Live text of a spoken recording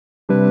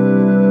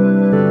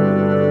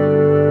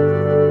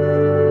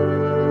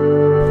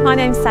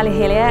name's Sally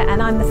Hillier and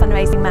I'm the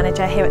fundraising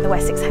manager here at the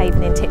Wessex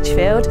Haven in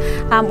Titchfield.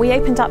 We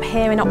opened up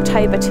here in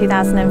October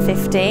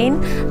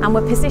 2015 and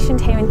we're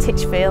positioned here in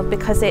Titchfield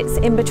because it's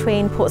in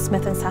between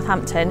Portsmouth and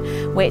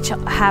Southampton, which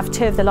have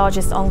two of the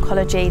largest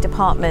oncology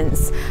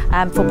departments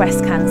for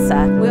breast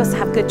cancer. We also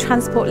have good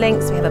transport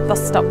links. We have a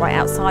bus stop right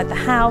outside the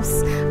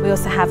house. We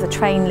also have the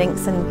train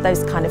links and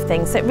those kind of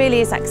things. So it really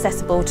is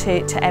accessible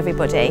to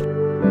everybody.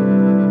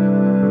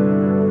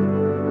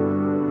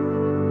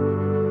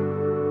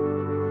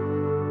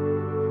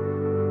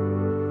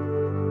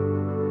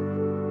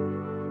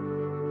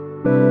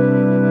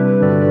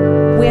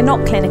 We're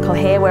not clinical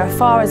here, we're as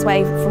far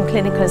away from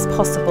clinical as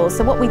possible.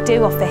 So what we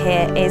do offer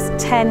here is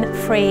 10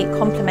 free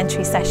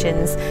complimentary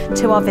sessions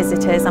to our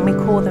visitors, and we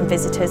call them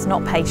visitors,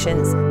 not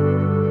patients.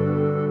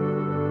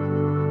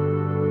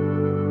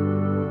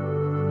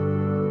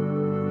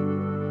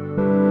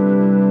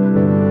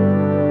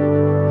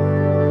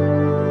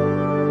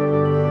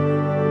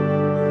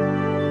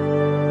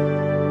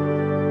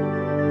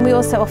 We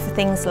also offer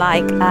things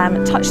like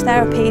touch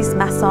therapies,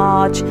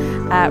 massage,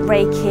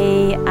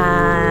 Reiki,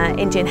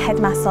 Indian head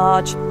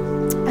massage,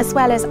 as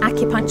well as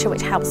acupuncture,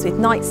 which helps with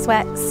night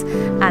sweats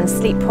and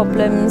sleep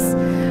problems.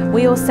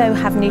 We also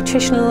have a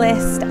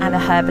nutritionalist and a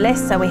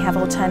herbalist, so we have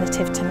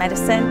alternative to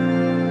medicine.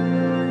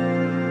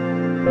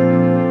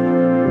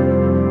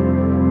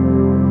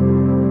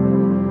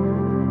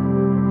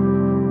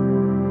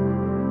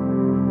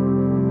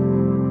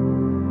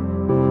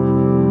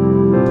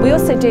 We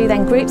also do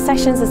then group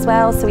sessions as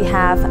well, so we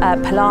have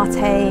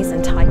Pilates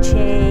and Tai Chi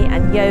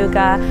and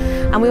yoga,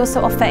 and we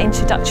also offer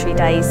introductory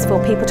days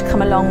for people to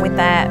come along with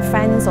their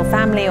friends or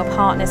family or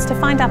partners to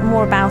find out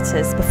more about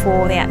us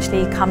before they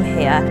actually come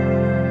here.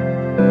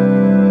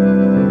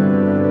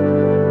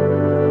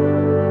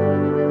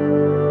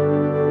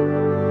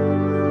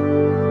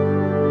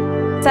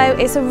 So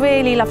it's a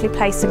really lovely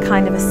place to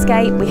kind of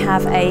escape. We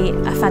have a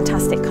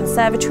fantastic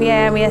conservatory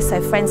area,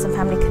 so friends and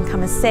family can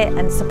come and sit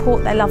and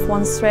support their loved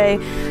ones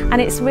through.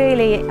 And it's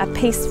really a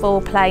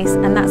peaceful place,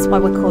 and that's why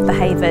we're called the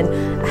Haven,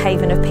 a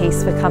haven of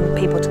peace for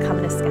people to come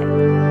and escape.